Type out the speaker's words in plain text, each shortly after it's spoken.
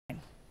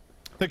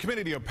The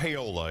community of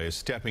Paola is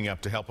stepping up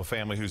to help a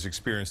family who's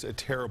experienced a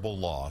terrible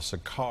loss. A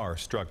car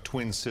struck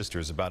twin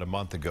sisters about a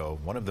month ago.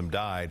 One of them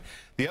died.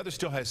 The other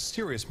still has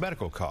serious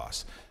medical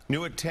costs.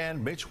 New at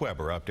 10, Mitch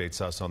Weber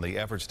updates us on the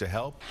efforts to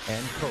help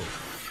and cope.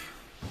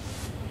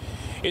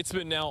 It's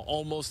been now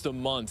almost a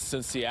month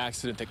since the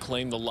accident that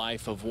claimed the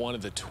life of one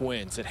of the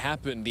twins.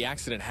 The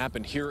accident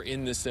happened here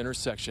in this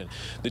intersection.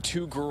 The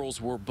two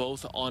girls were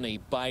both on a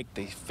bike.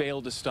 They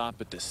failed to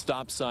stop at the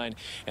stop sign,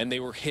 and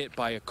they were hit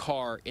by a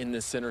car in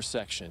this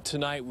intersection.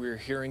 Tonight, we're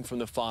hearing from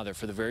the father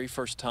for the very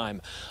first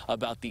time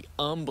about the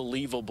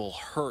unbelievable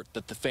hurt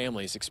that the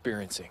family is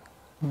experiencing.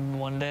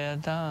 One day at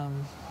a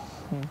time.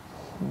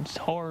 It's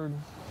hard.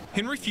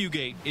 Henry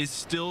Feugate is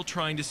still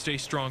trying to stay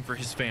strong for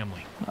his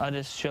family. I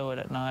just show it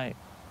at night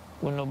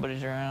when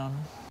nobody's around.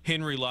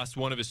 Henry lost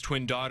one of his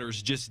twin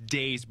daughters just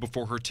days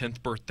before her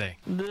 10th birthday.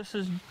 This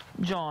is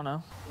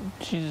Johnna.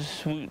 She's a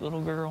sweet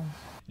little girl.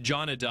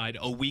 Johnna died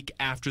a week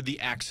after the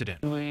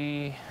accident.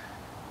 We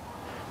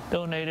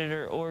donated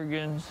her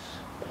organs,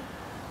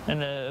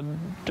 and a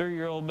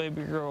 3-year-old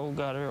baby girl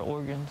got her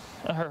organs,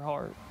 her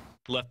heart.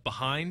 Left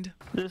behind?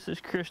 This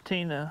is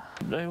Christina.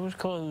 They was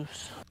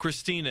close.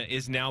 Christina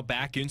is now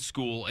back in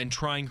school and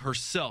trying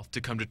herself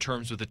to come to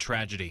terms with the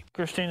tragedy.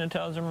 Christina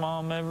tells her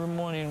mom every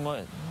morning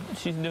what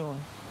she's doing,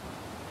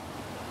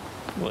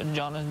 what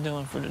Johnna's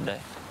doing for the day.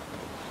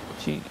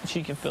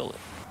 She can feel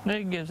it.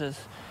 It gives us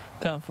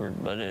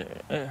comfort, but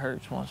it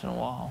hurts once in a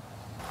while.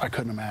 I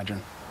couldn't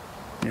imagine,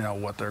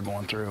 what they're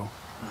going through.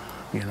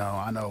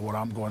 I know what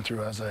I'm going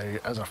through as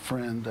a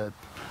friend that,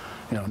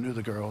 knew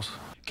the girls.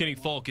 Kenny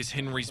Falk is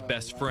Henry's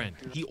best friend.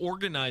 He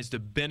organized a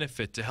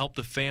benefit to help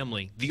the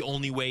family the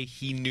only way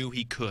he knew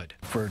he could.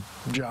 For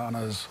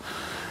Johnna's,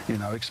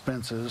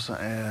 expenses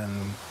and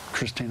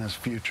Christina's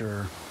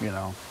future,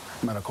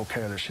 medical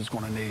care that she's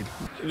going to need.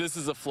 This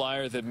is a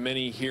flyer that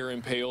many here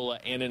in Paola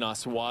and in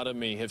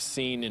Osawatomie have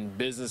seen in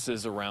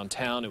businesses around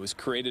town. It was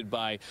created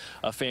by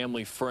a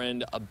family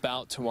friend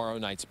about tomorrow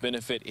night's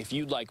benefit. If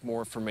you'd like more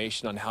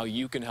information on how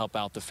you can help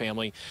out the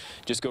family,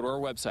 just go to our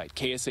website,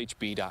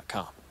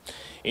 kshb.com.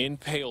 In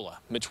Paola,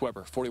 Mitch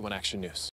Weber, 41 Action News.